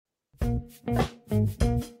The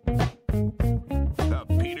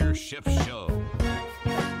Peter Schiff Show.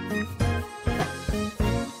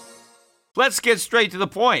 Let's get straight to the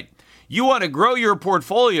point. You want to grow your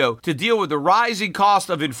portfolio to deal with the rising cost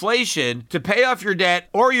of inflation, to pay off your debt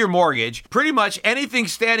or your mortgage, pretty much anything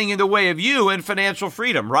standing in the way of you and financial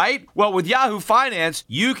freedom, right? Well, with Yahoo Finance,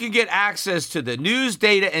 you can get access to the news,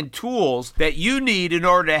 data, and tools that you need in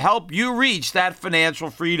order to help you reach that financial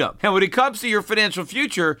freedom. And when it comes to your financial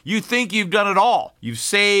future, you think you've done it all. You've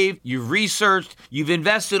saved, you've researched, you've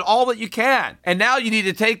invested all that you can. And now you need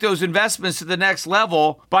to take those investments to the next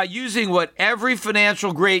level by using what every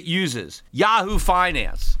financial great uses. Yahoo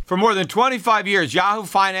Finance. For more than 25 years, Yahoo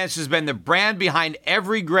Finance has been the brand behind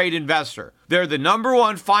every great investor. They're the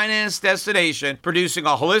 #1 finance destination, producing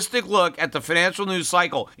a holistic look at the financial news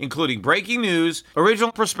cycle, including breaking news,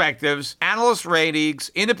 original perspectives, analyst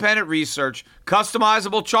ratings, independent research,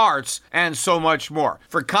 customizable charts, and so much more.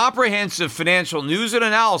 For comprehensive financial news and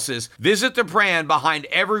analysis, visit the brand behind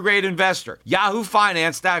every great investor,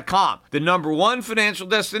 yahoofinance.com, the #1 financial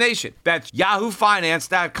destination. That's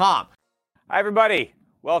yahoofinance.com. Hi, everybody.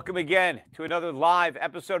 Welcome again to another live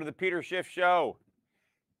episode of the Peter Schiff Show.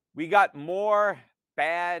 We got more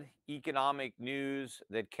bad economic news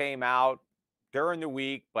that came out during the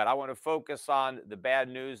week, but I want to focus on the bad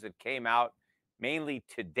news that came out mainly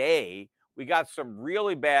today. We got some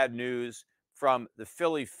really bad news from the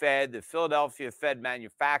Philly Fed, the Philadelphia Fed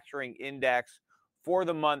Manufacturing Index for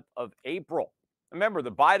the month of April. Remember,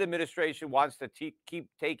 the Biden administration wants to keep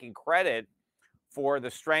taking credit for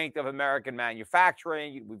the strength of American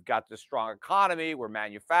manufacturing. We've got this strong economy. We're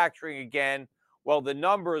manufacturing again. Well, the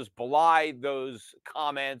numbers belie those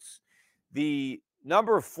comments. The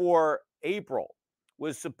number for April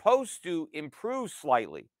was supposed to improve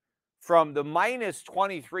slightly from the minus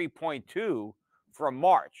 23.2 from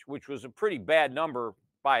March, which was a pretty bad number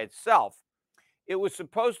by itself. It was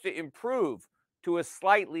supposed to improve to a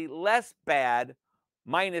slightly less bad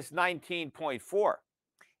minus 19.4.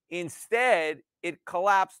 Instead, it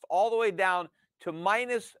collapsed all the way down to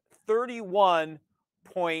minus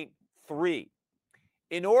 31.3.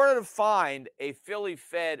 In order to find a Philly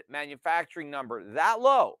Fed manufacturing number that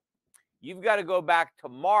low, you've got to go back to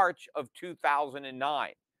March of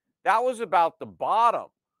 2009. That was about the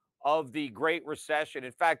bottom of the Great Recession.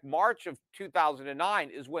 In fact, March of 2009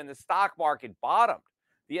 is when the stock market bottomed.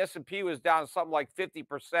 The S&P was down something like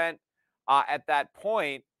 50% at that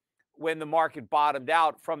point when the market bottomed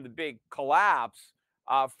out from the big collapse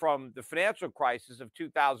from the financial crisis of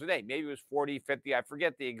 2008. Maybe it was 40, 50, I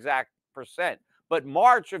forget the exact percent. But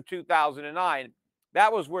March of 2009,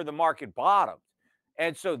 that was where the market bottomed.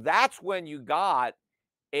 And so that's when you got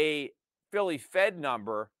a Philly Fed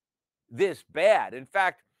number this bad. In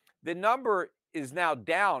fact, the number is now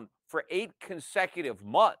down for 8 consecutive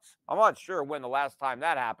months. I'm not sure when the last time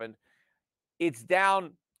that happened. It's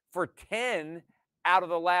down for 10 out of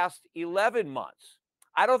the last 11 months.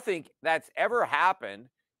 I don't think that's ever happened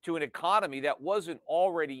to an economy that wasn't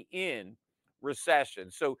already in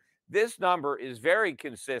recession. So this number is very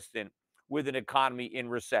consistent with an economy in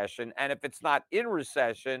recession. And if it's not in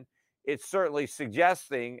recession, it's certainly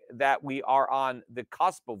suggesting that we are on the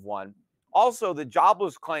cusp of one. Also, the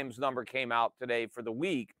jobless claims number came out today for the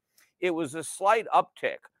week. It was a slight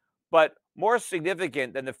uptick, but more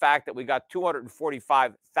significant than the fact that we got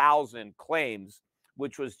 245,000 claims,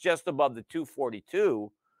 which was just above the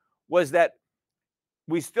 242, was that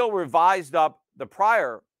we still revised up the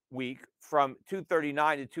prior week from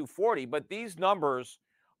 239 to 240, but these numbers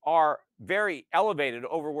are very elevated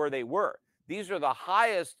over where they were. These are the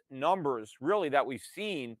highest numbers really that we've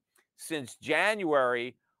seen since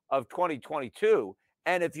January of 2022.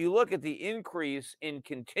 And if you look at the increase in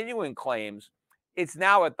continuing claims, it's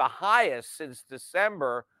now at the highest since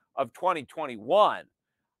December of 2021.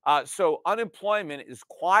 So unemployment is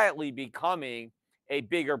quietly becoming a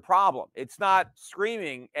bigger problem. It's not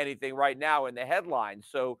screaming anything right now in the headlines,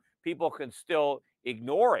 so people can still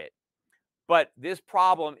ignore it. But this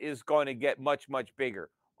problem is going to get much, much bigger.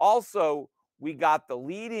 Also, we got the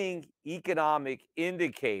leading economic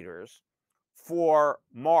indicators for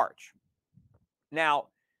March. Now,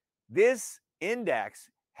 this index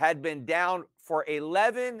had been down for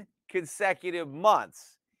 11 consecutive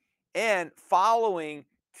months. And following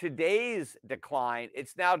today's decline,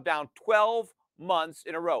 it's now down 12 months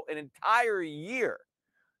in a row, an entire year.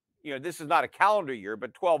 You know, this is not a calendar year,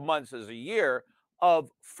 but 12 months is a year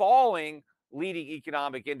of falling leading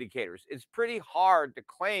economic indicators. It's pretty hard to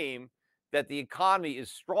claim that the economy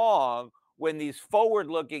is strong when these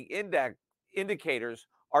forward-looking indicators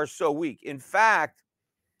are so weak. In fact,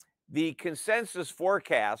 the consensus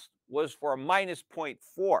forecast was for a minus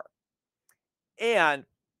 0.4. And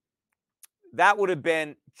that would have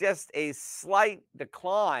been just a slight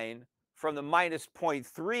decline from the minus zero point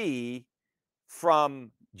 0.3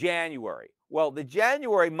 from January. Well, the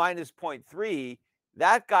January minus zero point 0.3,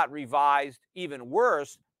 that got revised even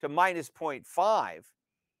worse to minus zero point 0.5.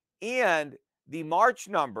 And the March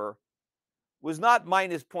number was not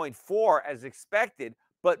minus zero point 0.4 as expected,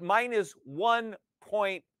 but minus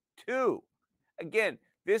 1.2. Again,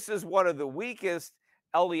 this is one of the weakest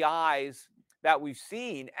LEIs that we've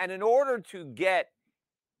seen. And in order to get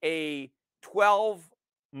a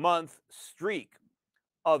 12-month streak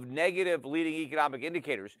of negative leading economic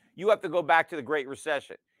indicators, you have to go back to the Great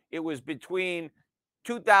Recession. It was between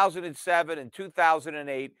 2007 and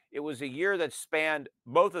 2008. It was a year that spanned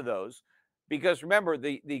both of those because remember,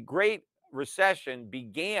 the Great Recession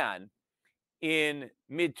began in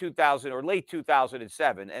mid 2000 or late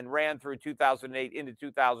 2007 and ran through 2008 into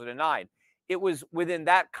 2009. It was within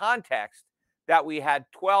that context that we had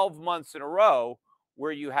 12 months in a row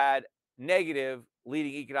where you had negative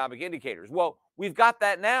leading economic indicators. Well, we've got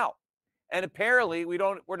that now. And apparently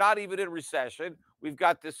we're not even in recession. We've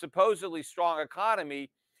got this supposedly strong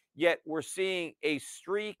economy, yet we're seeing a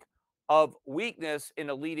streak of weakness in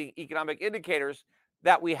the leading economic indicators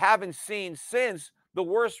that we haven't seen since the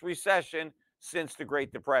worst recession since the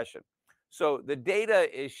Great Depression. So the data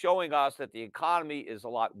is showing us that the economy is a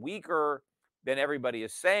lot weaker than everybody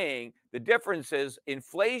is saying. The difference is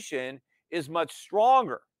inflation is much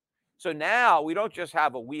stronger. So now we don't just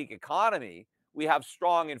have a weak economy, we have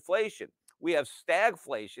strong inflation. We have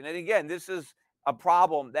stagflation. And again, this is a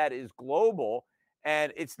problem that is global.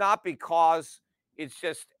 And it's not because it's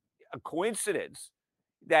just a coincidence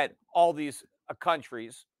that all these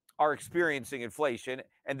countries are experiencing inflation.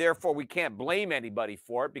 And therefore, we can't blame anybody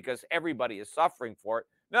for it because everybody is suffering for it.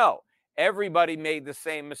 No, everybody made the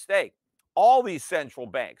same mistake. All these central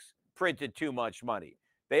banks printed too much money.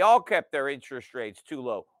 They all kept their interest rates too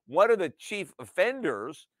low. One of the chief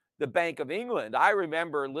offenders, the Bank of England, I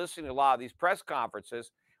remember listening to a lot of these press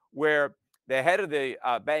conferences where the head of the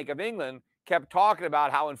Bank of England kept talking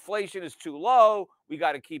about how inflation is too low. We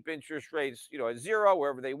got to keep interest rates, at zero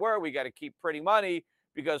wherever they were. We got to keep printing money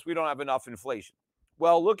because we don't have enough inflation.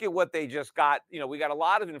 Well, look at what they just got. We got a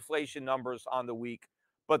lot of inflation numbers on the week,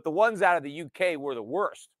 but the ones out of the UK were the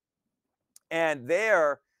worst. And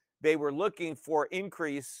there they were looking for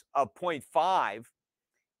increase of 0.5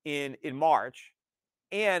 in March.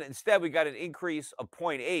 And instead we got an increase of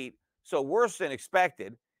 0.8, so worse than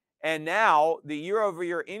expected. And now the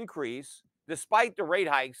year-over-year increase, despite the rate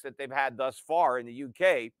hikes that they've had thus far in the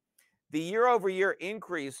UK, the year-over-year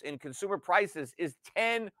increase in consumer prices is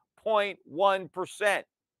 10.1%.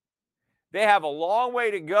 They have a long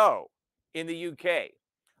way to go in the UK.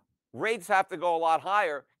 Rates have to go a lot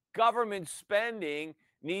higher. Government spending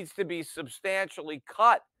needs to be substantially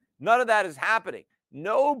cut. None of that is happening.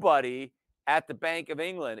 Nobody at the Bank of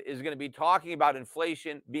England is going to be talking about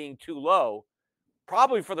inflation being too low,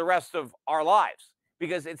 probably for the rest of our lives,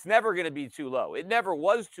 because it's never going to be too low. It never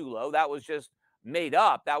was too low. That was just made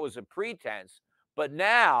up. That was a pretense. But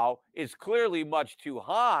now it's clearly much too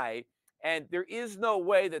high. And there is no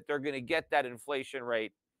way that they're going to get that inflation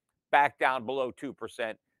rate back down below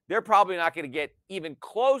 2%. They're probably not going to get even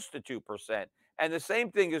close to 2%. And the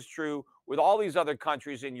same thing is true with all these other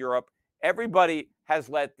countries in Europe. Everybody has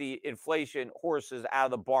let the inflation horses out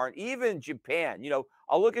of the barn, even Japan.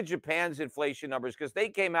 I'll look at Japan's inflation numbers because they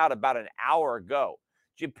came out about an hour ago.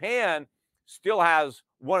 Japan still has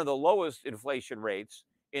one of the lowest inflation rates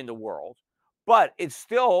in the world, but it's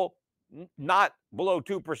still not below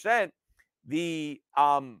 2%. The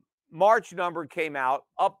March number came out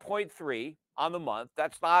up 0.3 on the month.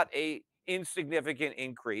 That's not an insignificant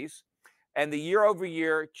increase. And the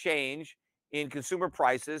year-over-year change in consumer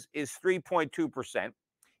prices is 3.2%.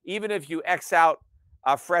 Even if you X out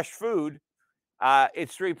fresh food,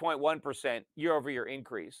 it's 3.1% year-over-year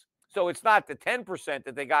increase. So it's not the 10%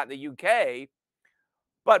 that they got in the UK.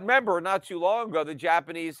 But remember, not too long ago, the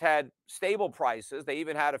Japanese had stable prices. They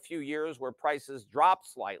even had a few years where prices dropped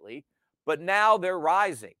slightly. But now they're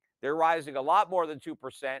rising. They're rising a lot more than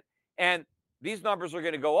 2%. And these numbers are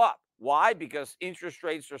going to go up. Why? Because interest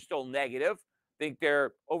rates are still negative. I think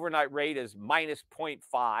their overnight rate is minus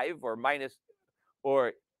 0.5 or minus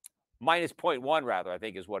 0.1 rather, I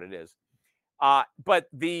think is what it is. But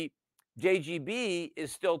the JGB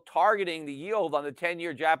is still targeting the yield on the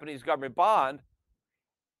 10-year Japanese government bond,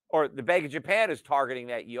 or the Bank of Japan is targeting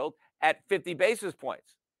that yield at 50 basis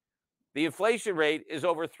points. The inflation rate is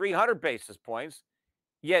over 300 basis points,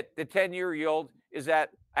 yet the 10-year yield is at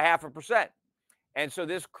 0.5%. And so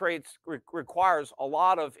this requires a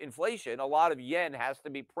lot of inflation. A lot of yen has to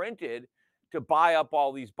be printed to buy up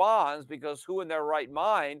all these bonds, because who in their right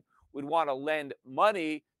mind would want to lend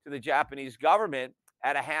money to the Japanese government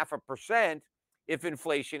at 0.5% if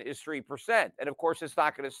inflation is 3%? And of course, it's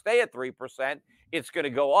not going to stay at 3%, it's going to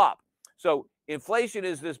go up. So inflation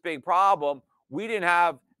is this big problem. We didn't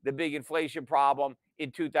have the big inflation problem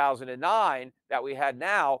in 2009 that we had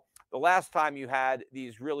now, the last time you had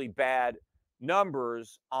these really bad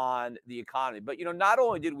numbers on the economy. But, not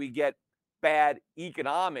only did we get bad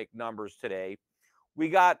economic numbers today, we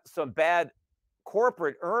got some bad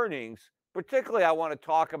corporate earnings. Particularly, I want to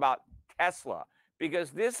talk about Tesla,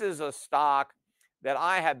 because this is a stock that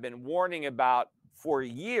I have been warning about for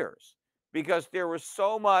years, because there was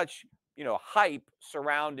so much, hype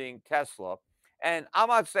surrounding Tesla. And I'm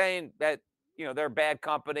not saying that, they're a bad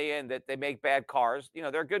company and that they make bad cars.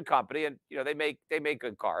 They're a good company, and, they make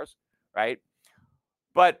good cars, right?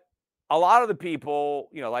 But a lot of the people,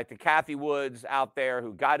 like the Cathie Woods out there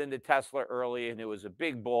who got into Tesla early and it was a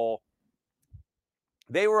big bull,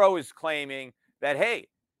 they were always claiming that, hey,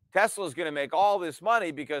 Tesla is going to make all this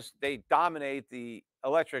money because they dominate the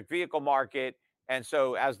electric vehicle market. And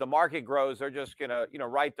so as the market grows, they're just going to,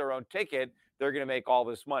 write their own ticket. They're going to make all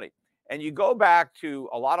this money. And you go back to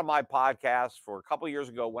a lot of my podcasts for a couple of years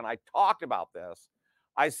ago when I talked about this,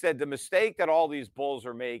 I said the mistake that all these bulls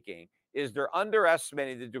are making is they're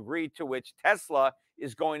underestimating the degree to which Tesla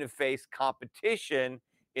is going to face competition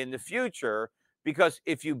in the future. Because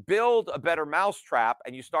if you build a better mousetrap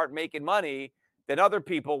and you start making money, then other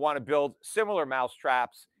people want to build similar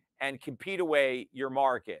mousetraps and compete away your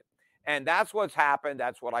market. And that's what's happened.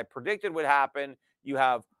 That's what I predicted would happen. You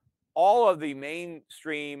have all of the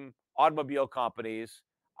mainstream automobile companies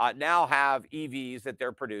now have EVs that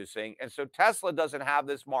they're producing. And so Tesla doesn't have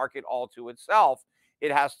this market all to itself.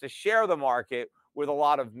 It has to share the market with a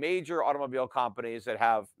lot of major automobile companies that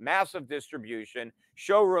have massive distribution,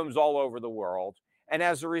 showrooms all over the world. And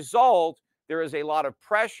as a result, there is a lot of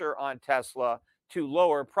pressure on Tesla to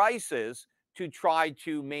lower prices to try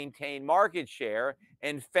to maintain market share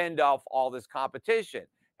and fend off all this competition.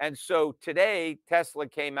 And so today, Tesla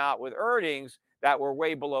came out with earnings that were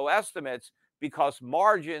way below estimates because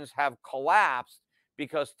margins have collapsed,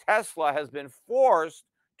 because Tesla has been forced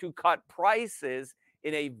to cut prices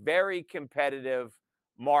in a very competitive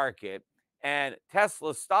market. And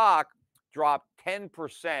Tesla stock dropped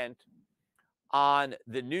 10% on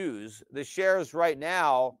the news. The shares right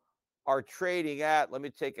now are trading at, let me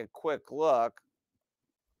take a quick look,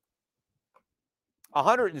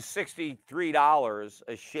 $163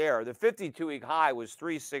 a share. The 52-week high was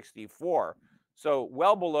 $364. So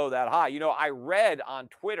well below that high. I read on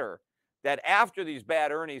Twitter that after these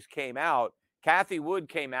bad earnings came out, Cathie Wood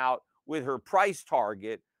came out with her price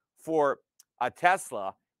target for a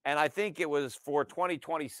Tesla. And I think it was for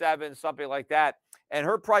 2027, something like that. And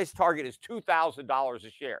her price target is $2,000 a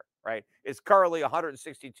share, right? It's currently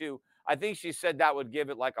 162. I think she said that would give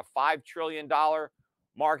it like a $5 trillion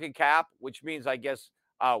market cap, which means, I guess,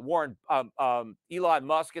 Elon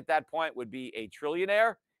Musk at that point would be a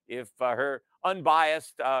trillionaire if her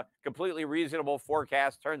unbiased, completely reasonable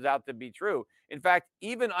forecast turns out to be true. In fact,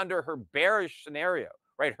 even under her bearish scenario,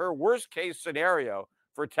 right, her worst case scenario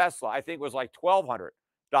for Tesla, I think, was like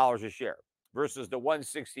 $1,200 a share versus the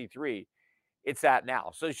 163 it's at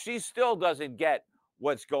now. So she still doesn't get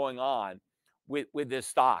what's going on with this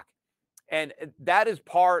stock. And that is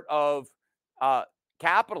part of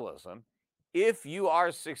capitalism. If you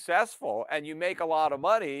are successful and you make a lot of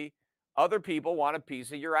money, other people want a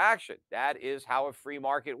piece of your action. That is how a free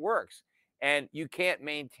market works. And you can't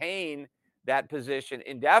maintain that position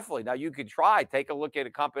indefinitely. Now, you could try, take a look at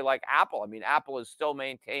a company like Apple. I mean, Apple has still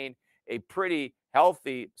maintained a pretty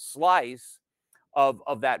healthy slice of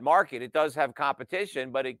that market. It does have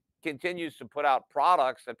competition, but it continues to put out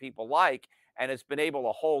products that people like, and it's been able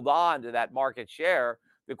to hold on to that market share.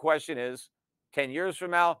 The question is, 10 years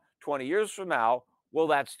from now, 20 years from now, will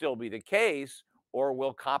that still be the case, or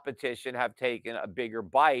will competition have taken a bigger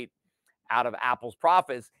bite out of Apple's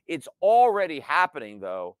profits? It's already happening,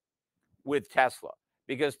 though, with Tesla,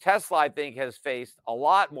 because Tesla, I think, has faced a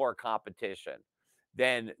lot more competition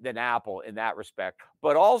than Apple in that respect.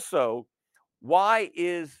 But also, why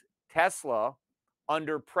is Tesla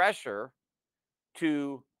under pressure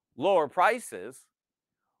to lower prices?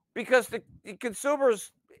 Because the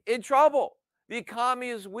consumer's in trouble. The economy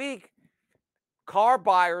is weak. Car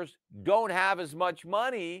buyers don't have as much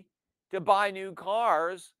money to buy new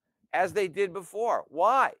cars as they did before.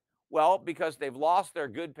 Why? Well, because they've lost their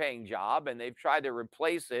good paying job and they've tried to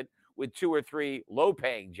replace it with 2 or 3 low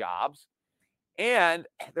paying jobs. And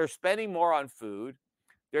they're spending more on food.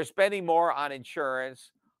 They're spending more on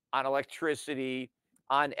insurance, on electricity,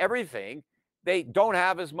 on everything. they don't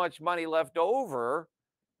have as much money left over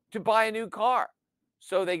to buy a new car.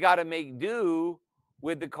 So they got to make do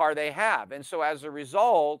with the car they have. And so as a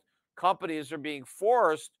result, companies are being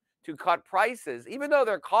forced to cut prices, even though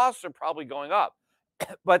their costs are probably going up,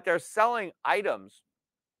 but they're selling items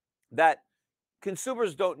that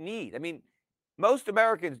consumers don't need. I mean, most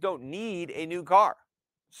Americans don't need a new car.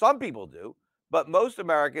 Some people do, but most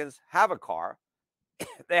Americans have a car.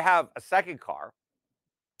 They have a second car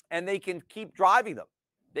and they can keep driving them.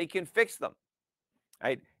 They can fix them,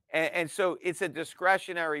 right? And so it's a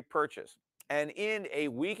discretionary purchase. And in a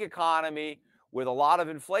weak economy with a lot of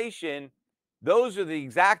inflation, those are the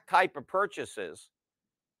exact type of purchases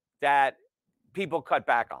that people cut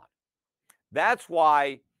back on. That's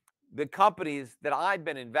why the companies that I've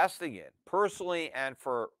been investing in personally and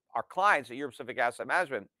for our clients at Europe Pacific Asset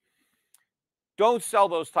Management don't sell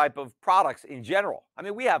those type of products in general. I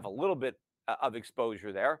mean, we have a little bit of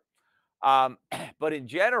exposure there. But in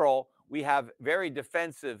general, we have very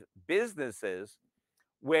defensive businesses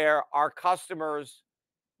where our customers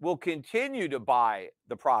will continue to buy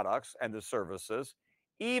the products and the services,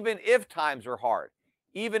 even if times are hard,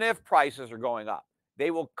 even if prices are going up.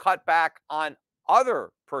 They will cut back on other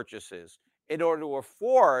purchases in order to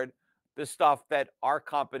afford the stuff that our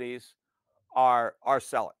companies are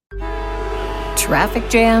selling. Traffic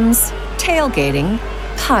jams, tailgating,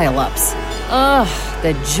 pileups. Ugh,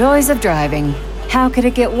 the joys of driving. How could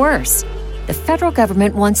it get worse? The federal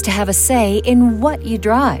government wants to have a say in what you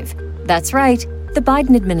drive. That's right. The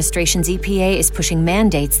Biden administration's EPA is pushing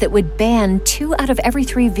mandates that would ban 2 out of every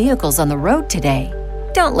 3 vehicles on the road today.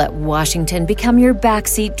 Don't let Washington become your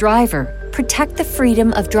backseat driver. Protect the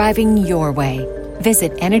freedom of driving your way.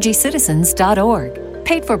 Visit EnergyCitizens.org.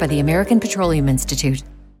 Paid for by the American Petroleum Institute.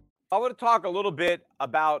 I want to talk a little bit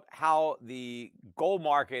about how the gold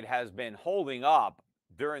market has been holding up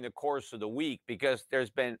during the course of the week, because there's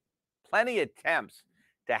been plenty of attempts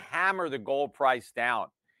to hammer the gold price down.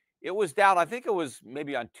 It was down, I think it was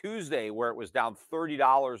maybe on Tuesday, where it was down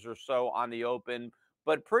 $30 or so on the open,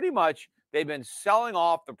 but pretty much they've been selling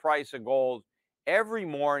off the price of gold every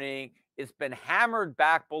morning. It's been hammered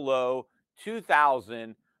back below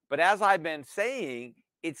 2,000, but as I've been saying,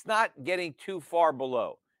 it's not getting too far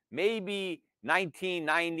below. Maybe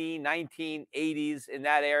 1990, 1980s in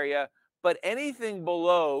that area, but anything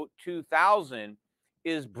below 2000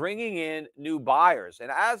 is bringing in new buyers.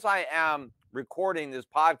 And as I am recording this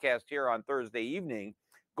podcast here on Thursday evening,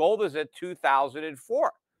 gold is at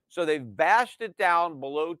 2004. So they've bashed it down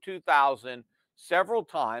below 2000 several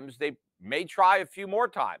times. They may try a few more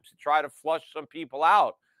times to try to flush some people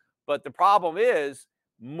out. But the problem is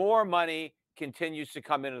more money continues to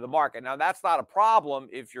come into the market. Now, that's not a problem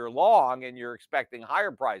if you're long and you're expecting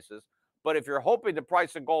higher prices, but if you're hoping the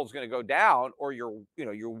price of gold is going to go down, or you're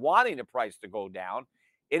wanting the price to go down,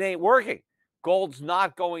 it ain't working. Gold's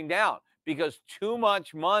not going down because too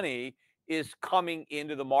much money is coming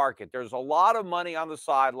into the market. There's a lot of money on the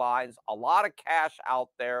sidelines, a lot of cash out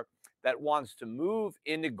there that wants to move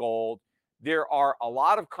into gold. There are a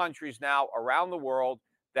lot of countries now around the world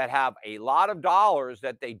that have a lot of dollars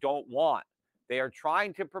that they don't want. They are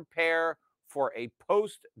trying to prepare for a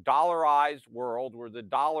post-dollarized world where the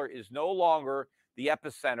dollar is no longer the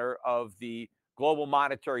epicenter of the global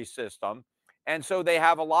monetary system. And so they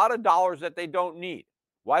have a lot of dollars that they don't need.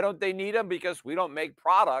 Why don't they need them? Because we don't make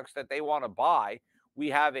products that they want to buy. We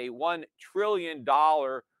have a $1 trillion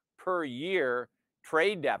per year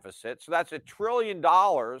trade deficit. So that's $1 trillion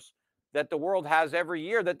that the world has every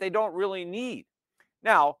year that they don't really need.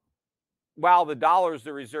 Now, while the dollar is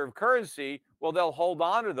the reserve currency, well, they'll hold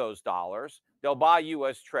on to those dollars. They'll buy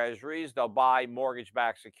U.S. treasuries. They'll buy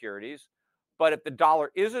mortgage-backed securities. But if the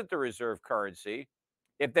dollar isn't the reserve currency,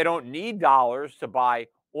 if they don't need dollars to buy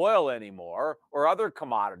oil anymore or other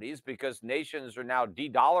commodities, because nations are now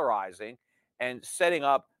de-dollarizing and setting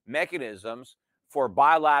up mechanisms for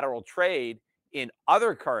bilateral trade in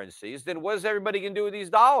other currencies, then what is everybody going to do with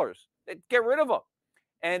these dollars? Get rid of them.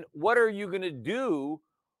 And what are you going to do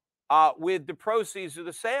with the proceeds of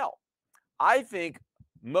the sale? I think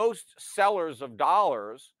most sellers of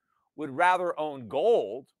dollars would rather own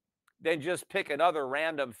gold than just pick another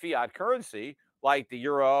random fiat currency like the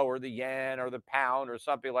euro or the yen or the pound or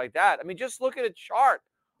something like that. I mean, just look at a chart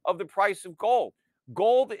of the price of gold.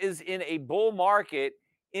 Gold is in a bull market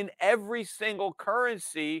in every single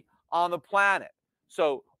currency on the planet.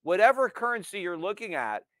 So whatever currency you're looking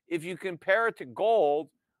at, if you compare it to gold,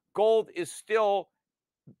 gold is still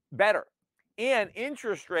better. And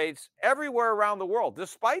interest rates everywhere around the world,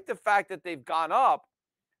 despite the fact that they've gone up,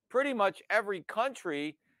 pretty much every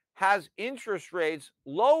country has interest rates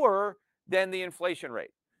lower than the inflation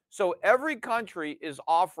rate. So every country is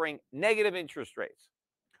offering negative interest rates.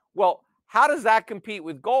 Well, how does that compete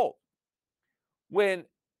with gold? When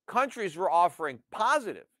countries were offering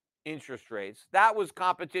positive interest rates, that was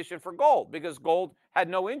competition for gold because gold had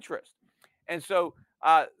no interest. And so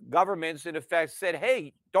governments, in effect, said,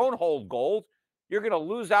 hey, don't hold gold. You're going to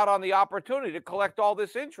lose out on the opportunity to collect all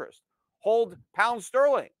this interest. Hold pound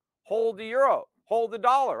sterling, hold the euro, hold the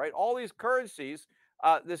dollar, right? All these currencies,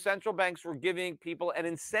 the central banks were giving people an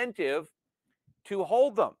incentive to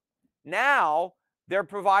hold them. Now they're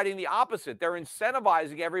providing the opposite. They're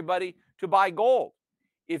incentivizing everybody to buy gold.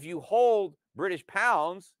 If you hold British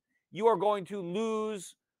pounds, you are going to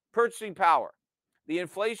lose purchasing power. The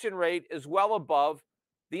inflation rate is well above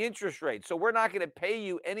the interest rate. So we're not going to pay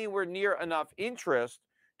you anywhere near enough interest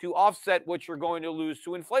to offset what you're going to lose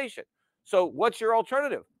to inflation. So what's your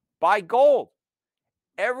alternative? Buy gold.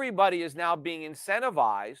 Everybody is now being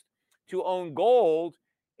incentivized to own gold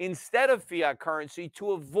instead of fiat currency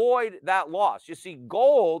to avoid that loss. You see,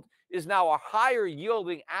 gold is now a higher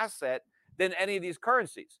yielding asset than any of these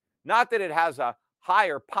currencies. Not that it has a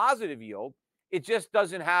higher positive yield, it just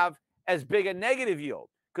doesn't have as big a negative yield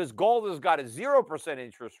because gold has got a 0%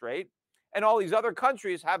 interest rate, and all these other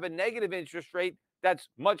countries have a negative interest rate that's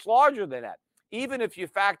much larger than that. Even if you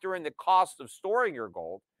factor in the cost of storing your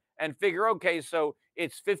gold and figure, okay, so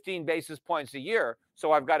it's 15 basis points a year,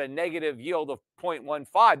 so I've got a negative yield of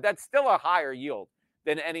 0.15. That's still a higher yield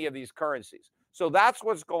than any of these currencies. So that's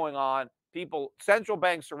what's going on. People, central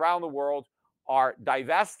banks around the world are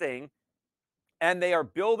divesting and they are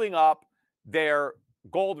building up their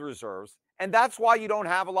gold reserves. And that's why you don't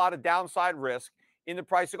have a lot of downside risk in the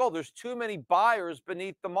price of gold. There's too many buyers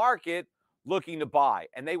beneath the market looking to buy,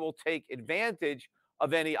 and they will take advantage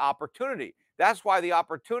of any opportunity. That's why the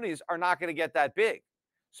opportunities are not going to get that big.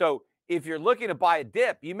 So if you're looking to buy a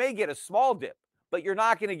dip, you may get a small dip, but you're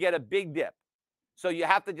not going to get a big dip. So you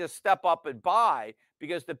have to just step up and buy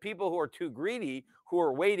because the people who are too greedy, who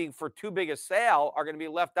are waiting for too big a sale, are going to be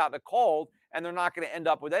left out in the cold, and they're not going to end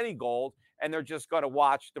up with any gold, and they're just going to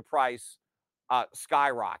watch the price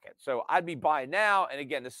skyrocket. So I'd be buying now. And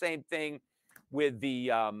again, the same thing with the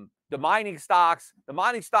mining stocks. The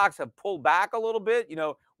mining stocks have pulled back a little bit.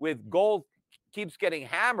 With gold keeps getting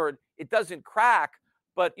hammered, it doesn't crack.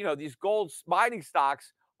 But these gold mining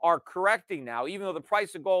stocks are correcting now, even though the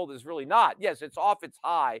price of gold is really not. Yes, it's off its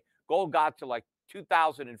high. Gold got to like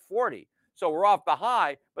 2040. So we're off the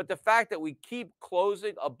high. But the fact that we keep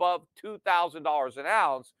closing above $2,000 an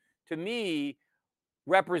ounce, to me,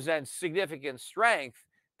 represents significant strength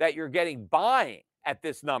that you're getting buying at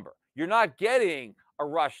this number. You're not getting a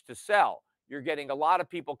rush to sell. You're getting a lot of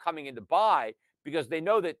people coming in to buy because they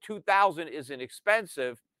know that 2,000 isn't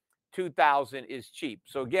expensive. 2,000 is cheap.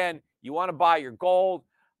 So again, you want to buy your gold.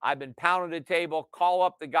 I've been pounding the table. Call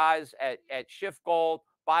up the guys at Shift Gold,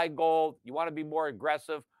 buy gold. You want to be more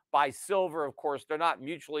aggressive, buy silver. Of course, they're not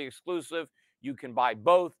mutually exclusive. You can buy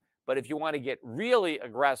both. But if you want to get really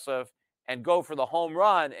aggressive and go for the home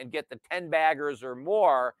run and get the 10 baggers or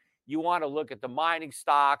more, you want to look at the mining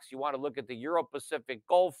stocks. You want to look at the Euro-Pacific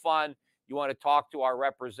Gold Fund. You want to talk to our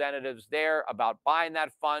representatives there about buying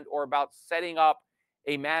that fund or about setting up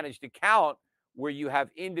a managed account where you have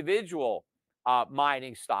individual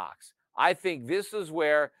mining stocks. I think this is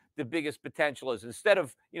where the biggest potential is. Instead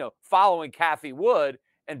of, following Cathie Wood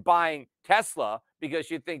and buying Tesla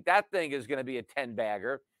because you think that thing is going to be a 10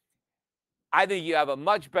 bagger, I think you have a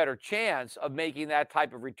much better chance of making that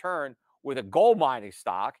type of return with a gold mining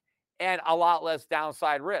stock and a lot less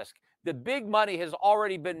downside risk. The big money has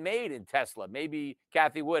already been made in Tesla. Maybe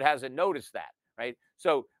Cathie Wood hasn't noticed that, right?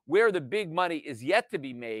 So where the big money is yet to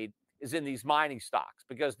be made is in these mining stocks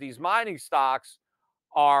because these mining stocks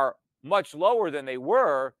are much lower than they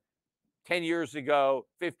were 10 years ago,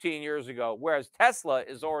 15 years ago, whereas Tesla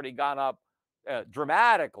has already gone up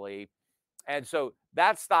dramatically. And so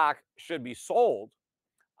that stock should be sold,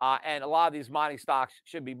 and a lot of these mining stocks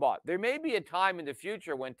should be bought. There may be a time in the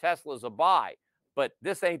future when Tesla's a buy, but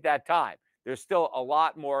this ain't that time. There's still a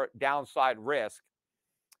lot more downside risk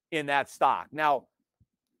in that stock. Now,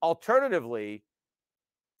 alternatively,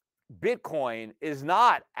 Bitcoin is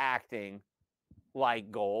not acting like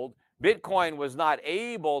gold. Bitcoin was not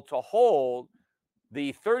able to hold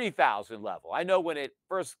the 30,000 level. I know when it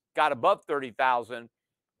first got above 30,000,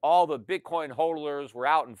 all the Bitcoin holders were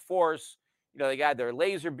out in force. They got their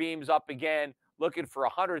laser beams up again, looking for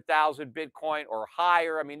 100,000 Bitcoin or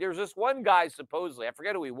higher. I mean, there's this one guy, supposedly, I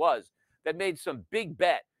forget who he was, that made some big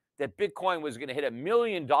bet that Bitcoin was going to hit $1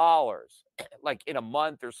 million like in a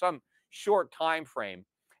month or some short time frame.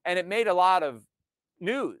 And it made a lot of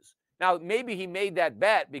news. Now, maybe he made that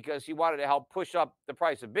bet because he wanted to help push up the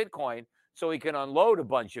price of Bitcoin so he can unload a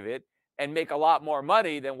bunch of it and make a lot more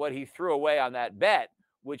money than what he threw away on that bet,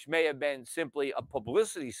 which may have been simply a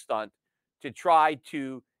publicity stunt to try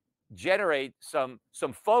to generate some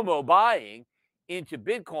FOMO buying into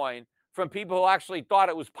Bitcoin from people who actually thought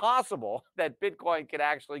it was possible that Bitcoin could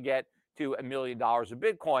actually get to $1 million of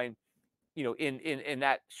Bitcoin, in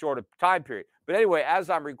that short of time period. But anyway, as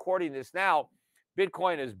I'm recording this now,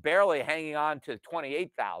 Bitcoin is barely hanging on to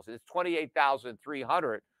 28,000. It's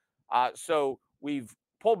 28,300. So we've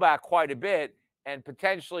pulled back quite a bit, and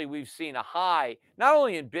potentially we've seen a high, not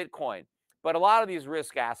only in Bitcoin, but a lot of these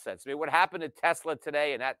risk assets. I mean, what happened to Tesla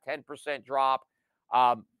today and that 10% drop,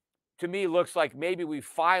 to me, looks like maybe we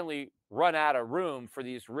finally run out of room for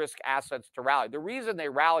these risk assets to rally. The reason they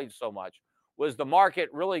rallied so much was the market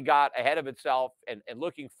really got ahead of itself and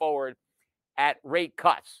looking forward at rate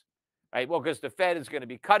cuts, right? Well, because the Fed is going to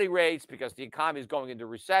be cutting rates because the economy is going into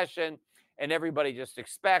recession, and everybody just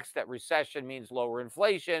expects that recession means lower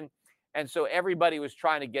inflation. And so everybody was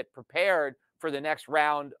trying to get prepared for the next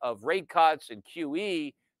round of rate cuts and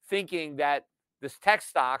QE, thinking that this tech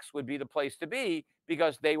stocks would be the place to be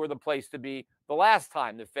because they were the place to be the last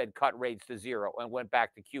time the Fed cut rates to zero and went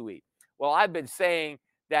back to QE. Well, I've been saying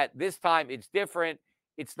that this time it's different.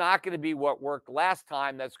 It's not going to be what worked last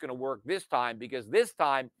time that's going to work this time, because this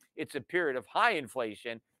time it's a period of high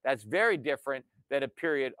inflation that's very different than a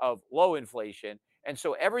period of low inflation. And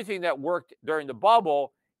so everything that worked during the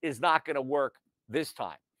bubble is not going to work this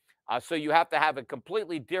time. So you have to have a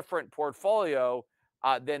completely different portfolio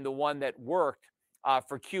than the one that worked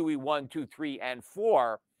for QE 1, 2, 3, and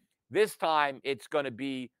 4. This time it's going to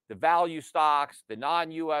be the value stocks, the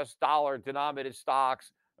non-US dollar denominated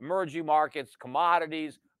stocks, emerging markets,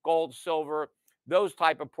 commodities, gold, silver, those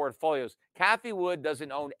type of portfolios. Cathie Wood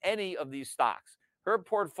doesn't own any of these stocks. Her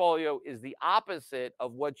portfolio is the opposite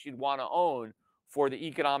of what you'd want to own for the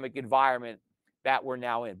economic environment that we're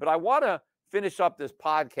now in. But I want to finish up this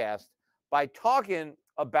podcast by talking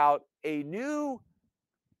about a new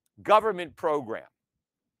government program.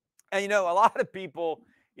 And, a lot of people,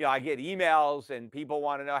 I get emails and people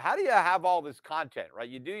want to know, how do you have all this content, right?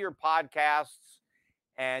 You do your podcasts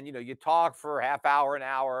and, you talk for a half hour, an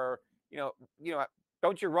hour,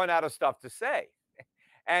 don't you run out of stuff to say?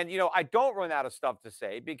 And, I don't run out of stuff to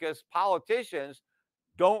say because politicians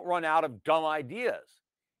don't run out of dumb ideas.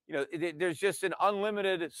 There's just an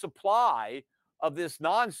unlimited supply of this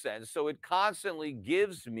nonsense. So it constantly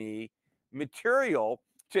gives me material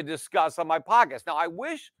to discuss on my podcast. Now, I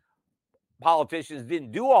wish politicians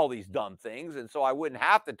didn't do all these dumb things, and so I wouldn't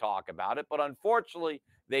have to talk about it. But unfortunately,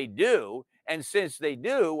 they do. And since they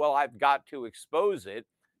do, well, I've got to expose it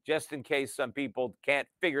just in case some people can't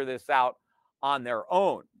figure this out on their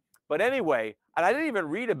own. But anyway, and I didn't even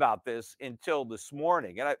read about this until this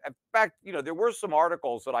morning. And in fact, there were some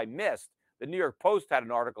articles that I missed. The New York Post had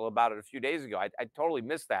an article about it a few days ago. I totally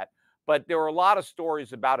missed that. But there were a lot of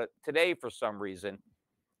stories about it today for some reason.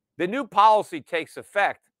 The new policy takes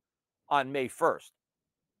effect on May 1st.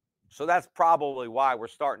 So that's probably why we're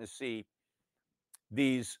starting to see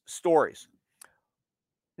these stories.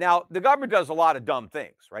 Now, the government does a lot of dumb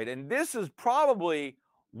things, right? And this is probably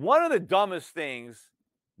one of the dumbest things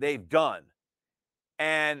they've done.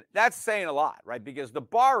 And that's saying a lot, right? Because the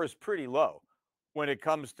bar is pretty low when it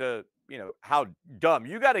comes to, how dumb.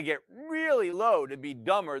 You got to get really low to be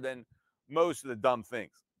dumber than most of the dumb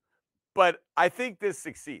things. But I think this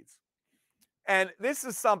succeeds. And this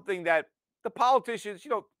is something that the politicians,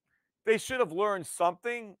 they should have learned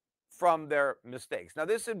something from their mistakes. Now,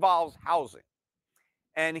 this involves housing.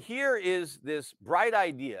 And here is this bright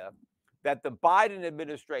idea that the Biden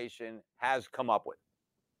administration has come up with.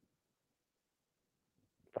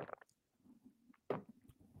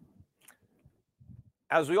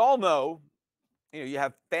 As we all know, you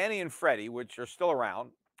have Fannie and Freddie, which are still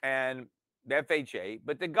around, and the FHA,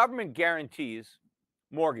 but the government guarantees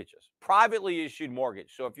mortgages, privately issued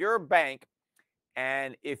mortgage. So if you're a bank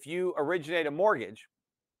and if you originate a mortgage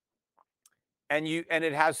and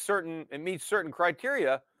it meets certain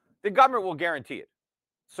criteria, the government will guarantee it.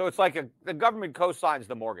 So it's like the government co-signs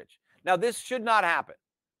the mortgage. Now, this should not happen,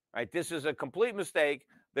 right? This is a complete mistake.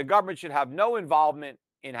 The government should have no involvement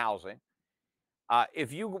in housing.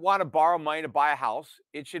 If you want to borrow money to buy a house,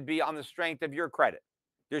 it should be on the strength of your credit.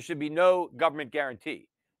 There should be no government guarantee.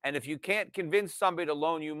 And if you can't convince somebody to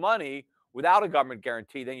loan you money without a government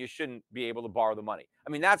guarantee, then you shouldn't be able to borrow the money.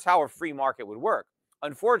 I mean, that's how a free market would work.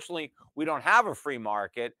 Unfortunately, we don't have a free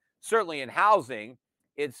market. Certainly in housing,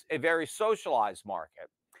 it's a very socialized market.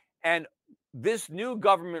 And this new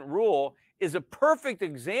government rule is a perfect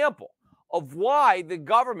example of why the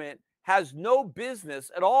government has no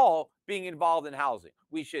business at all being involved in housing.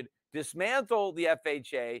 We should dismantle the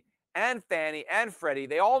FHA and Fannie and Freddie.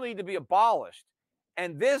 They all need to be abolished.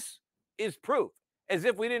 And this is proof. As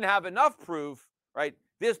if we didn't have enough proof, right?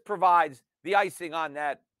 This provides the icing on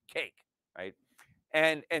that cake, right?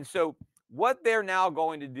 And so what they're now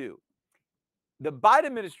going to do, the Biden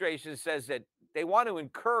administration says that they want to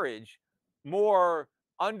encourage more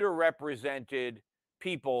underrepresented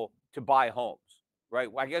people to buy homes, right?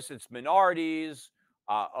 I guess it's minorities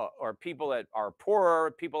or people that are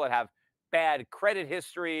poorer, people that have bad credit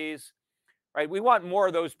histories, right? We want more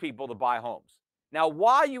of those people to buy homes. Now,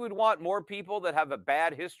 why you would want more people that have a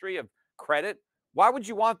bad history of credit? Why would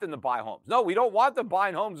you want them to buy homes? No, we don't want them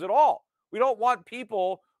buying homes at all. We don't want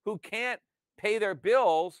people who can't pay their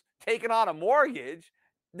bills taking on a mortgage,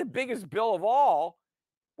 the biggest bill of all,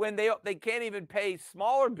 when they can't even pay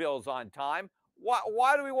smaller bills on time.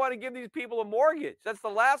 Why do we want to give these people a mortgage? That's the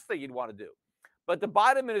last thing you'd want to do. But the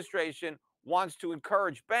Biden administration wants to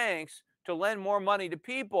encourage banks to lend more money to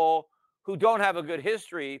people who don't have a good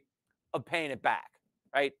history of paying it back,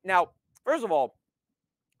 right? Now, first of all,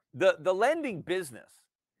 the lending business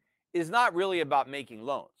is not really about making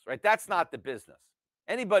loans, right? That's not the business.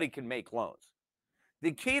 Anybody can make loans.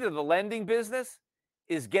 The key to the lending business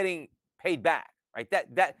is getting paid back, right?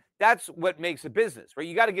 That's what makes a business, right?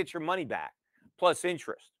 You got to get your money back plus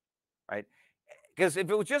interest, right? Because if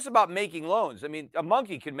it was just about making loans, I mean, a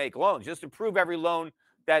monkey can make loans. Just approve every loan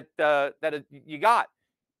that you got.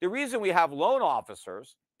 The reason we have loan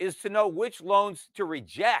officers is to know which loans to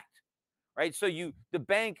reject, right? So the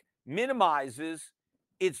bank minimizes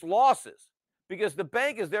its losses because the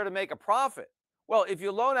bank is there to make a profit. Well, if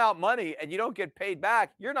you loan out money and you don't get paid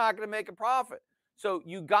back, you're not going to make a profit. So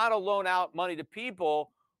you got to loan out money to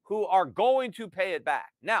people who are going to pay it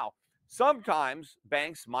back. Now, sometimes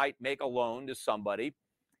banks might make a loan to somebody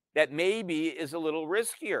that maybe is a little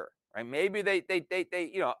riskier, right? Maybe they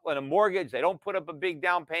on a mortgage, they don't put up a big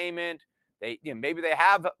down payment. Maybe they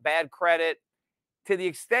have bad credit. To the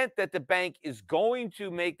extent that the bank is going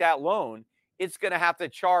to make that loan, it's going to have to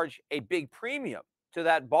charge a big premium to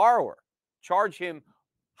that borrower, charge him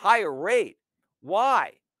higher rate.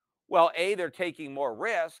 Why? Well, they're taking more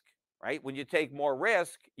risk, right? When you take more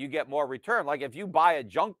risk, you get more return. Like if you buy a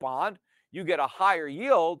junk bond, you get a higher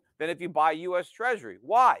yield than if you buy U.S. Treasury.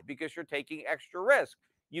 Why? Because you're taking extra risk.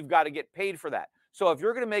 You've got to get paid for that. So if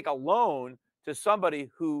you're going to make a loan to somebody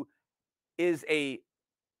who is a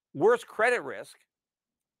worse credit risk,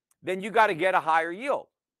 then you got to get a higher yield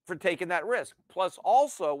for taking that risk. Plus,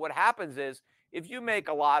 also, what happens is if you make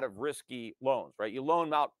a lot of risky loans, right? You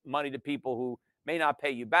loan out money to people who may not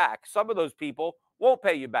pay you back. Some of those people won't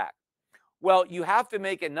pay you back. Well, you have to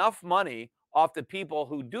make enough money off the people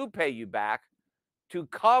who do pay you back to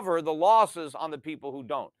cover the losses on the people who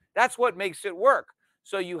don't. That's what makes it work.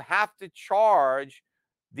 So you have to charge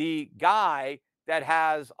the guy that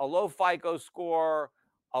has a low FICO score,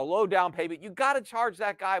 a low down payment. You got to charge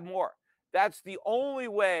that guy more. That's the only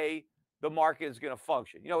way the market is going to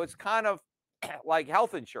function. It's kind of like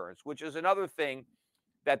health insurance, which is another thing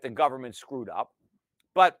that the government screwed up.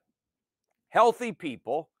 But healthy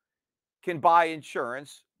people can buy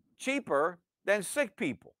insurance cheaper than sick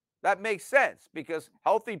people. That makes sense because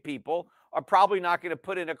healthy people are probably not going to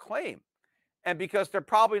put in a claim. And because they're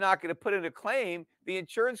probably not going to put in a claim, the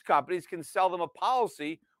insurance companies can sell them a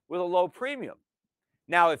policy with a low premium.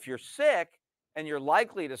 Now, if you're sick and you're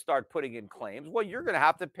likely to start putting in claims, well, you're going to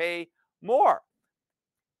have to pay more.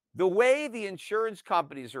 The way the insurance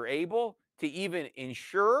companies are able to even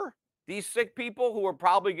insure these sick people who are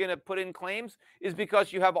probably going to put in claims is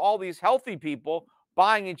because you have all these healthy people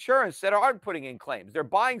buying insurance that aren't putting in claims. They're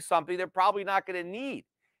buying something they're probably not going to need.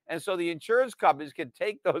 And so the insurance companies can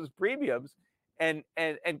take those premiums and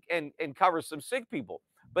cover some sick people.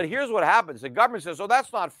 But here's what happens. The government says, oh,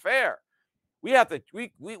 that's not fair. We got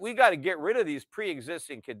to get rid of these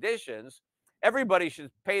pre-existing conditions. Everybody should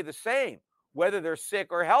pay the same, whether they're sick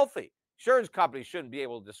or healthy. Insurance companies shouldn't be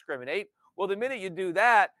able to discriminate. Well, the minute you do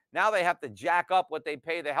that, now they have to jack up what they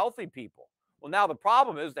pay the healthy people. Well, now the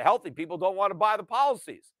problem is the healthy people don't want to buy the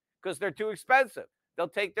policies because they're too expensive. They'll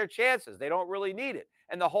take their chances. They don't really need it.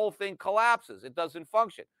 And the whole thing collapses. It doesn't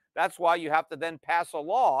function. That's why you have to then pass a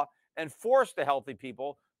law and force the healthy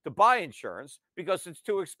people to buy insurance because it's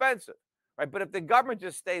too expensive, right? But if the government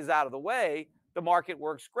just stays out of the way, the market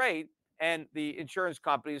works great and the insurance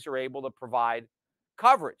companies are able to provide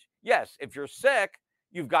coverage. Yes, if you're sick,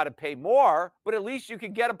 you've got to pay more, but at least you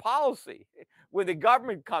can get a policy. When the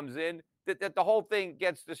government comes in, that the whole thing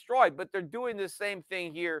gets destroyed. But they're doing the same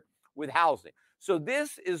thing here with housing. So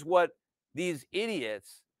this is what these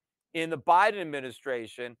idiots in the Biden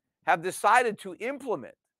administration have decided to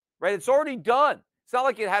implement, right? It's already done. It's not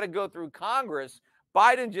like it had to go through Congress.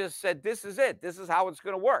 Biden just said, this is it. This is how it's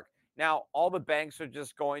going to work. Now, all the banks are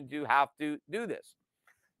just going to have to do this.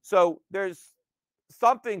 So there's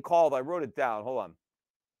something called, I wrote it down, hold on.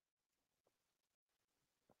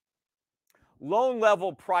 Loan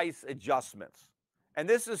level price adjustments. And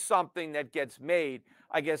this is something that gets made,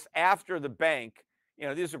 I guess, after the bank,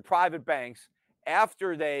 these are private banks,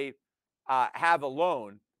 after they have a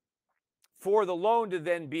loan, for the loan to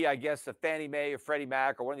then be, I guess, a Fannie Mae or Freddie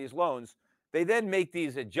Mac or one of these loans, they then make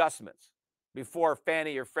these adjustments before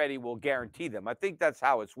Fannie or Freddie will guarantee them. I think that's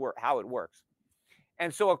how it works.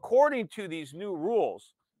 And so according to these new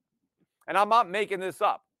rules, and I'm not making this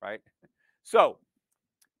up, right? So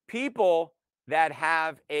people that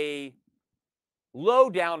have a low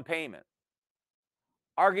down payment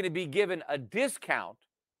are going to be given a discount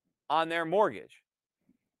on their mortgage.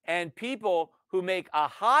 And people who make a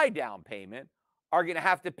high down payment are going to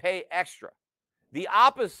have to pay extra, the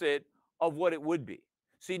opposite of what it would be.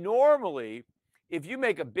 See, normally, if you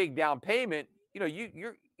make a big down payment,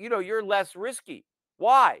 you're less risky.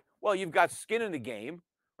 Why? Well, you've got skin in the game,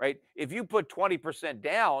 right? If you put 20%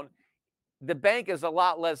 down, the bank is a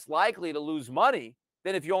lot less likely to lose money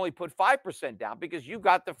than if you only put 5% down because you've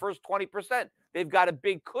got the first 20%. They've got a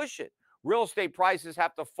big cushion. Real estate prices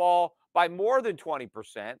have to fall by more than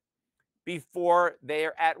 20% before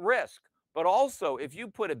they're at risk. But also, if you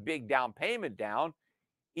put a big down payment down,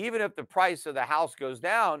 even if the price of the house goes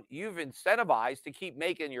down, you've incentivized to keep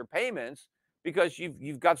making your payments because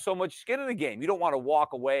you've got so much skin in the game. You don't want to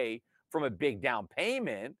walk away from a big down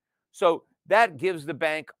payment. So that gives the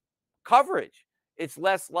bank coverage. It's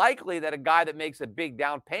less likely that a guy that makes a big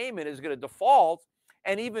down payment is going to default.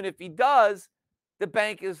 And even if he does, the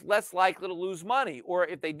bank is less likely to lose money. Or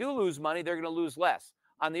if they do lose money, they're going to lose less.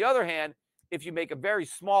 On the other hand, if you make a very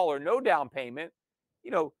small or no down payment,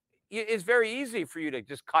 it's very easy for you to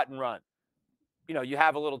just cut and run. You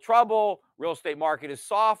have a little trouble. Real estate market is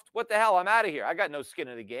soft. What the hell? I'm out of here. I got no skin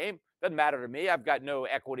in the game. Doesn't matter to me. I've got no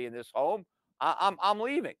equity in this home. I'm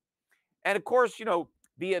leaving. And of course,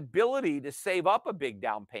 the ability to save up a big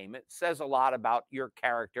down payment says a lot about your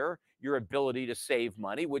character, your ability to save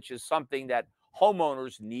money, which is something that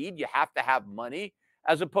homeowners need. You have to have money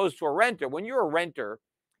as opposed to a renter. When you're a renter,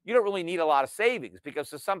 you don't really need a lot of savings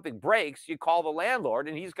because if something breaks, you call the landlord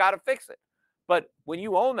and he's got to fix it. But when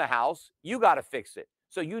you own the house, you got to fix it.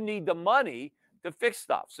 So you need the money to fix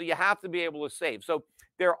stuff. So you have to be able to save. So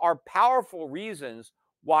there are powerful reasons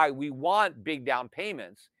why we want big down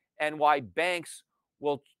payments and why banks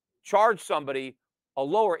will charge somebody a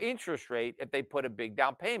lower interest rate if they put a big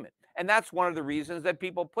down payment. And that's one of the reasons that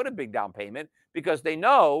people put a big down payment because they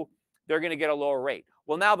know they're going to get a lower rate.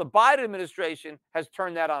 Well, now the Biden administration has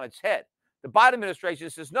turned that on its head. The Biden administration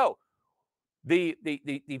says, no, the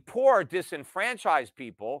poor, disenfranchised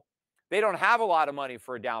people, they don't have a lot of money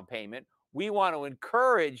for a down payment. We want to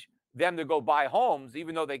encourage them to go buy homes,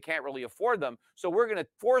 even though they can't really afford them. So we're going to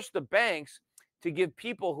force the banks to give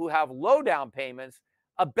people who have low down payments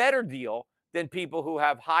a better deal than people who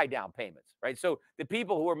have high down payments, right? So the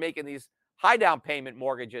people who are making these high down payment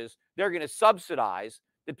mortgages, they're going to subsidize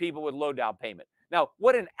the people with low down payment. Now,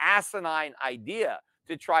 what an asinine idea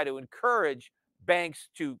to try to encourage banks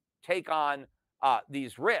to take on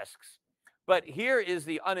these risks. But here is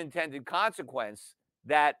the unintended consequence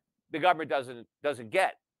that the government doesn't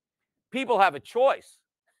get. People have a choice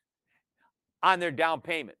on their down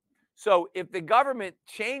payment. So if the government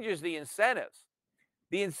changes the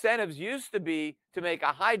incentives used to be to make a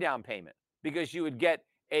high down payment because you would get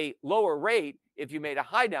a lower rate if you made a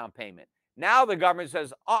high down payment. Now the government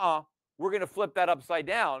says, we're going to flip that upside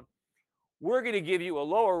down. We're going to give you a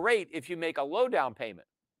lower rate if you make a low down payment.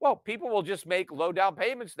 Well, people will just make low down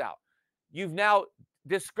payments now. You've now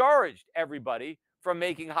discouraged everybody from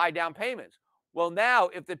making high down payments. Well, now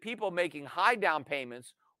if the people making high down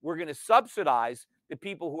payments, we're going to subsidize the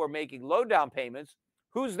people who are making low down payments,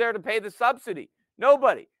 who's there to pay the subsidy?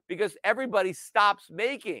 Nobody, because everybody stops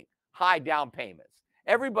making high down payments.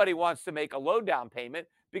 Everybody wants to make a low down payment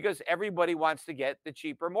because everybody wants to get the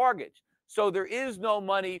cheaper mortgage. So there is no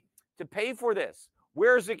money to pay for this.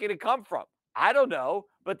 Where is it going to come from? I don't know,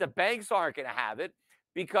 but the banks aren't going to have it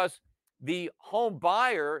because the home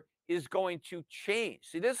buyer is going to change.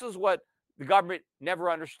 See, this is what the government never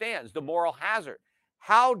understands, the moral hazard.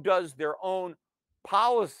 How does their own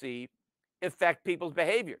policy affect people's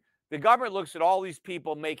behavior? The government looks at all these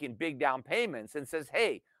people making big down payments and says,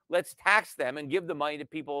 hey, let's tax them and give the money to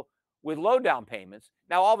people with low down payments.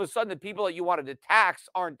 Now, all of a sudden, the people that you wanted to tax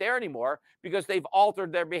aren't there anymore because they've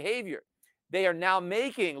altered their behavior. they are now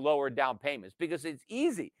making lower down payments because it's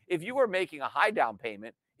easy. If you were making a high down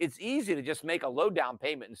payment, it's easy to just make a low down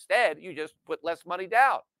payment instead. You just put less money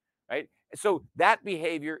down, right? So that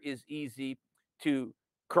behavior is easy to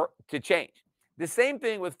change. The same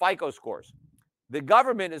thing with FICO scores. The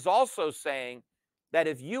government is also saying that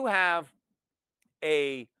if you have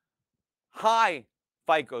a high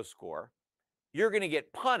FICO score, you're going to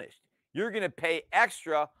get punished. You're going to pay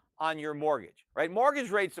extra on your mortgage, right? Mortgage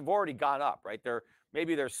rates have already gone up, right?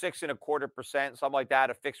 Maybe they're 6.25%, something like that,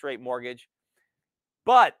 a fixed rate mortgage.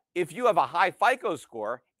 But if you have a high FICO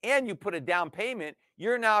score and you put a down payment,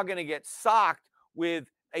 you're now going to get socked with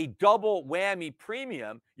a double whammy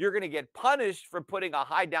premium. You're going to get punished for putting a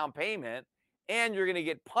high down payment, and you're going to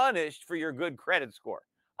get punished for your good credit score.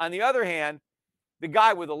 On the other hand, the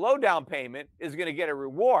guy with a low down payment is going to get a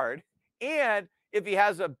reward. And if he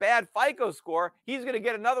has a bad FICO score, he's going to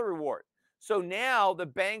get another reward. So now the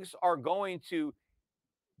banks are going to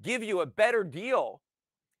give you a better deal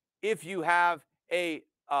if you have a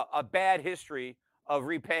bad history of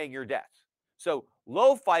repaying your debts. So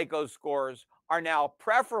low FICO scores are now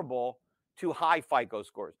preferable to high FICO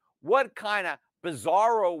scores. What kind of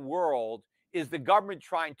bizarro world is the government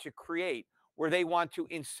trying to create where they want to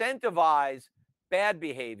incentivize bad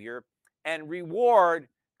behavior and reward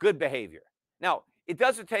good behavior? Now, it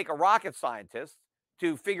doesn't take a rocket scientist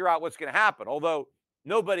to figure out what's going to happen, although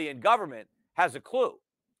nobody in government has a clue.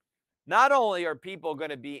 Not only are people going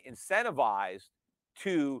to be incentivized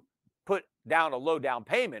to put down a low down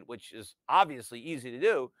payment, which is obviously easy to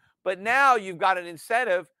do, but now you've got an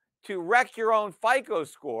incentive to wreck your own FICO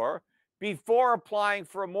score before applying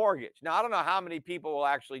for a mortgage. Now, I don't know how many people will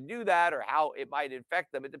actually do that or how it might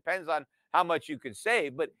affect them. It depends on how much you could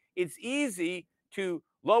save, but it's easy to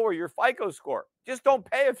lower your FICO score. Just don't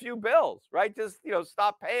pay a few bills, right? Just,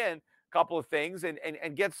 stop paying a couple of things and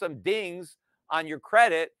get some dings on your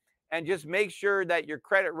credit, and just make sure that your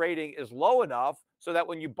credit rating is low enough so that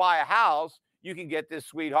when you buy a house, you can get this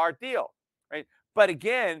sweetheart deal, right? But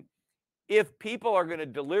again, if people are going to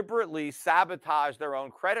deliberately sabotage their own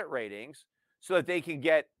credit ratings so that they can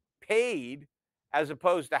get paid as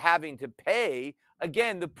opposed to having to pay,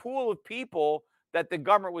 again, the pool of people that the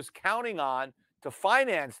government was counting on to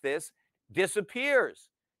finance this disappears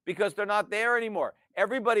because they're not there anymore.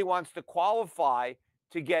 Everybody wants to qualify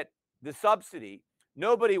to get the subsidy.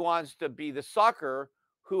 Nobody wants to be the sucker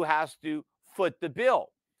who has to foot the bill.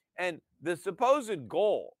 And the supposed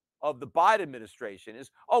goal of the Biden administration is,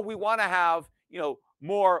 we want to have,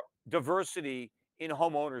 more diversity in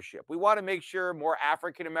home ownership. We want to make sure more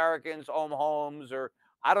African Americans own homes, or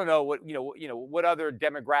I don't know what other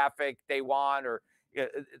demographic they want,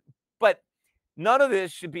 but none of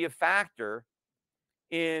this should be a factor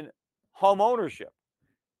in home ownership.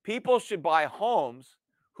 People should buy homes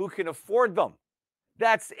who can afford them.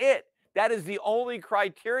 That's it. That is the only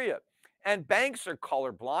criteria. And banks are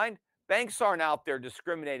colorblind. Banks aren't out there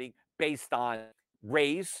discriminating based on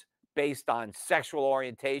race, based on sexual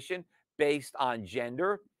orientation, based on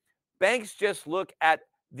gender. Banks just look at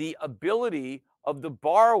the ability of the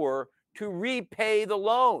borrower to repay the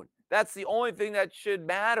loan. That's the only thing that should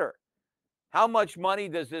matter. How much money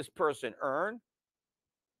does this person earn?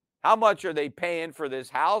 How much are they paying for this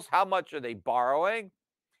house? How much are they borrowing?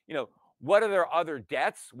 What are their other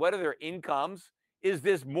debts? What are their incomes? Is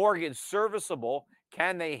this mortgage serviceable?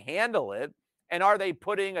 Can they handle it? And are they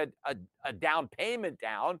putting a down payment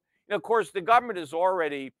down? And of course, the government has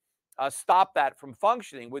already stopped that from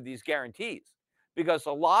functioning with these guarantees, because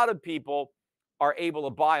a lot of people are able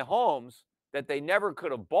to buy homes that they never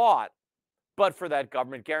could have bought but for that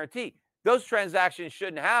government guarantee. Those transactions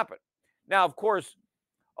shouldn't happen. Now, of course,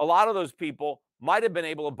 a lot of those people might have been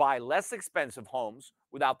able to buy less expensive homes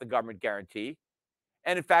without the government guarantee.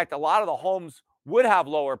 And in fact, a lot of the homes would have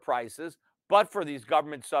lower prices, but for these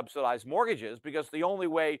government subsidized mortgages, because the only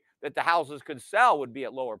way that the houses could sell would be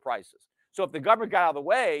at lower prices. So if the government got out of the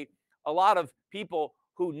way, a lot of people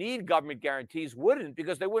who need government guarantees wouldn't,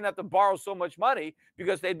 because they wouldn't have to borrow so much money,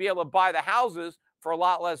 because they'd be able to buy the houses for a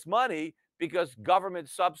lot less money, because government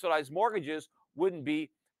subsidized mortgages wouldn't be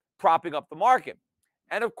propping up the market.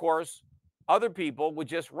 And of course, other people would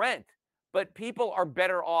just rent. But people are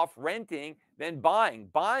better off renting than buying.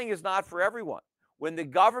 Buying is not for everyone. When the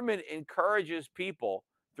government encourages people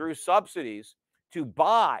through subsidies to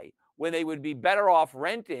buy when they would be better off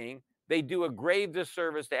renting, they do a grave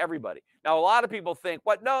disservice to everybody. Now, a lot of people think,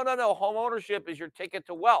 no, home ownership is your ticket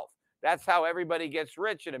to wealth. That's how everybody gets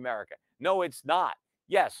rich in America. No, it's not.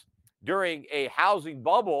 Yes, during a housing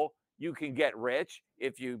bubble, you can get rich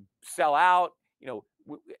if you sell out,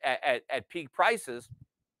 at peak prices.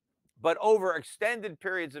 But over extended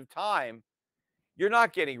periods of time, you're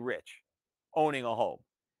not getting rich owning a home.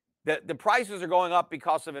 The prices are going up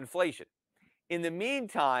because of inflation. In the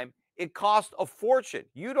meantime, it costs a fortune.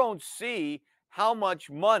 You don't see how much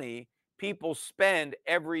money people spend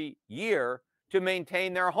every year to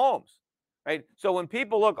maintain their homes, right? So when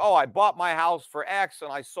people look, oh, I bought my house for X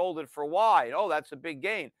and I sold it for Y, oh, that's a big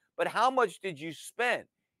gain. But how much did you spend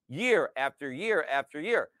year after year after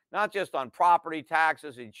year? Not just on property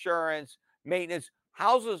taxes, insurance, maintenance.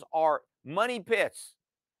 Houses are money pits,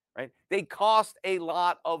 right? They cost a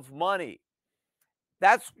lot of money.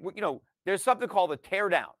 That's, there's something called a tear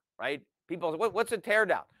down, right? People say, what's a tear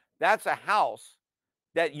down? That's a house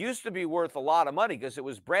that used to be worth a lot of money because it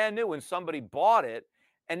was brand new and somebody bought it,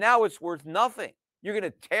 and now it's worth nothing. You're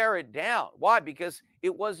going to tear it down. Why? Because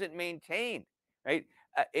it wasn't maintained, right?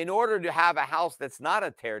 In order to have a house that's not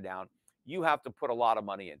a tear down, you have to put a lot of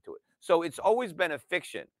money into it. So it's always been a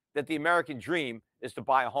fiction that the American dream is to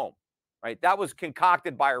buy a home, right? That was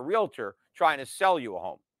concocted by a realtor trying to sell you a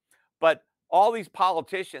home. But all these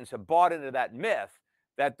politicians have bought into that myth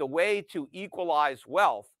that the way to equalize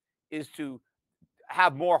wealth is to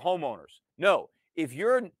have more homeowners. No, if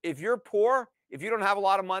you're poor, if you don't have a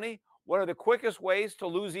lot of money, one of the quickest ways to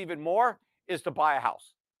lose even more is to buy a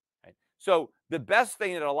house. Right? So the best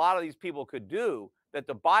thing that a lot of these people could do that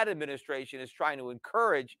the Biden administration is trying to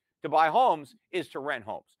encourage to buy homes is to rent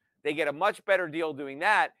homes. They get a much better deal doing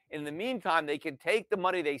that. In the meantime, they can take the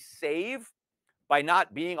money they save by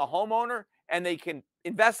not being a homeowner and they can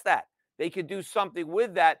invest that. They can do something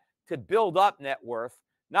with that to build up net worth,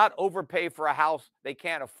 not overpay for a house they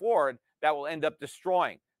can't afford that will end up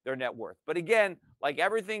destroying their net worth. But again, like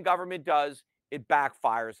everything government does, it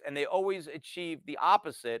backfires and they always achieve the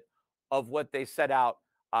opposite of what they set out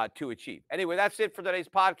to achieve. Anyway, that's it for today's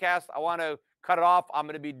podcast. I want to cut it off. I'm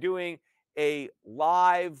going to be doing a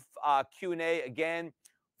live Q&A again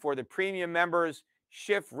for the premium members.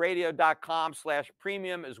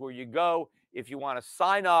 shiftradio.com/premium is where you go if you want to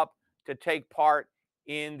sign up to take part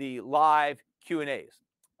in the live Q&As.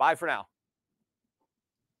 Bye for now.